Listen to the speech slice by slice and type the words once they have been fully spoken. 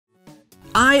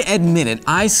I admit it,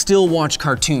 I still watch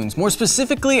cartoons. More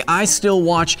specifically, I still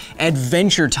watch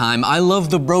Adventure Time. I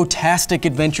love the brotastic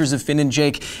adventures of Finn and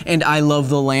Jake, and I love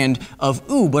the Land of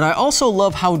Ooo, but I also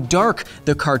love how dark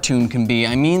the cartoon can be.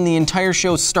 I mean, the entire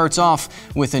show starts off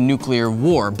with a nuclear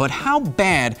war, but how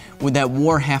bad would that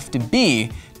war have to be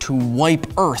to wipe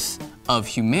Earth of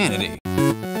humanity?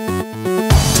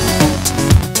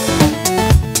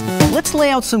 Let's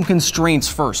lay out some constraints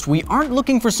first. We aren't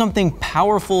looking for something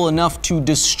powerful enough to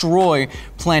destroy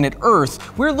planet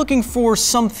Earth. We're looking for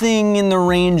something in the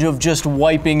range of just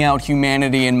wiping out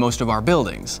humanity and most of our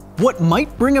buildings. What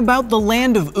might bring about the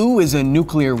Land of Ooo is a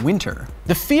nuclear winter.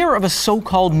 The fear of a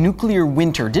so-called nuclear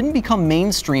winter didn't become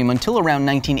mainstream until around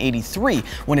 1983,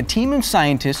 when a team of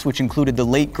scientists, which included the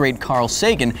late great Carl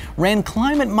Sagan, ran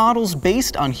climate models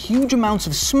based on huge amounts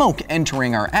of smoke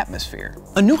entering our atmosphere.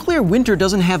 A nuclear winter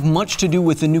doesn't have much to do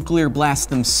with the nuclear blasts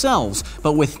themselves,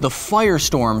 but with the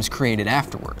firestorms created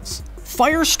afterwards.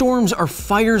 Firestorms are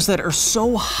fires that are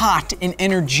so hot and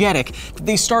energetic that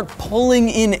they start pulling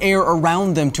in air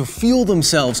around them to fuel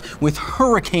themselves with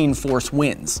hurricane-force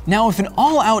winds. Now, if an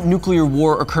all-out nuclear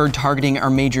war occurred targeting our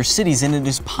major cities, then it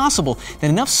is possible that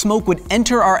enough smoke would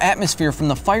enter our atmosphere from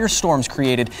the firestorms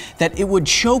created that it would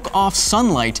choke off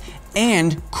sunlight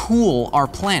and cool our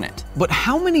planet. But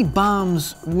how many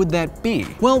bombs would that be?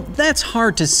 Well, that's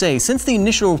hard to say. Since the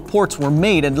initial reports were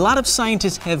made, a lot of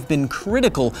scientists have been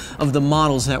critical of the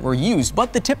models that were used,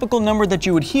 but the typical number that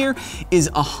you would hear is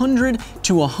 100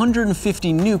 to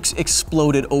 150 nukes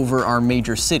exploded over our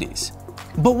major cities.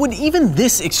 But would even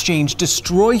this exchange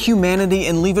destroy humanity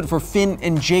and leave it for Finn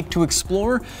and Jake to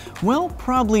explore? Well,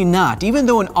 probably not. Even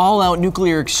though an all-out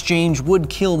nuclear exchange would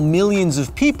kill millions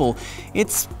of people,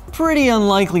 it's pretty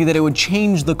unlikely that it would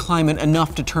change the climate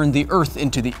enough to turn the Earth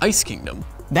into the Ice Kingdom.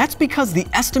 That's because the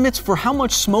estimates for how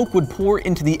much smoke would pour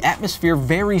into the atmosphere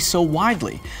vary so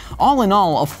widely. All in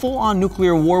all, a full-on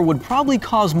nuclear war would probably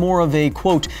cause more of a,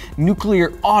 quote,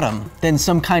 nuclear autumn than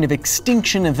some kind of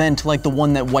extinction event like the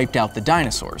one that wiped out the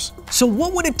dinosaurs. So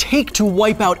what would it take to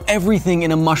wipe out everything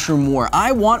in a mushroom war?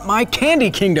 I want my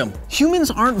candy kingdom!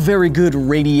 Humans aren't very good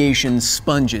radiation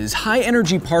sponges.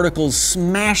 High-energy particles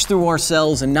smash through our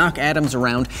cells and knock atoms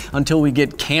around until we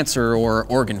get cancer or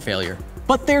organ failure.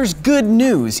 But there's good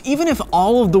news. Even if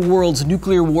all of the world's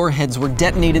nuclear warheads were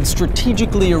detonated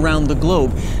strategically around the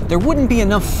globe, there wouldn't be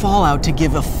enough fallout to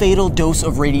give a fatal dose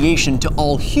of radiation to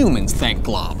all humans, thank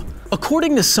Glob.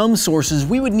 According to some sources,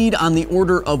 we would need on the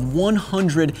order of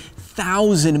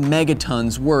 100,000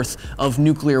 megatons worth of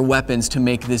nuclear weapons to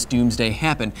make this doomsday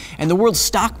happen. And the world's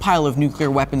stockpile of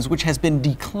nuclear weapons, which has been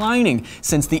declining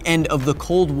since the end of the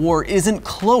Cold War, isn't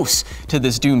close to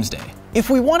this doomsday. If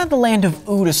we wanted the Land of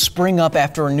Ooo to spring up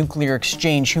after a nuclear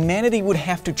exchange, humanity would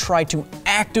have to try to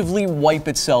actively wipe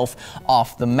itself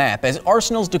off the map. As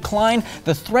arsenals decline,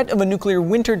 the threat of a nuclear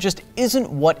winter just isn't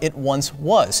what it once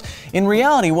was. In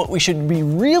reality, what we should be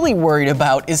really worried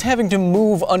about is having to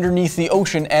move underneath the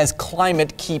ocean as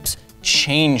climate keeps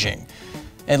changing.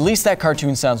 At least that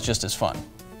cartoon sounds just as fun.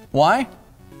 Why?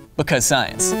 Because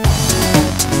science.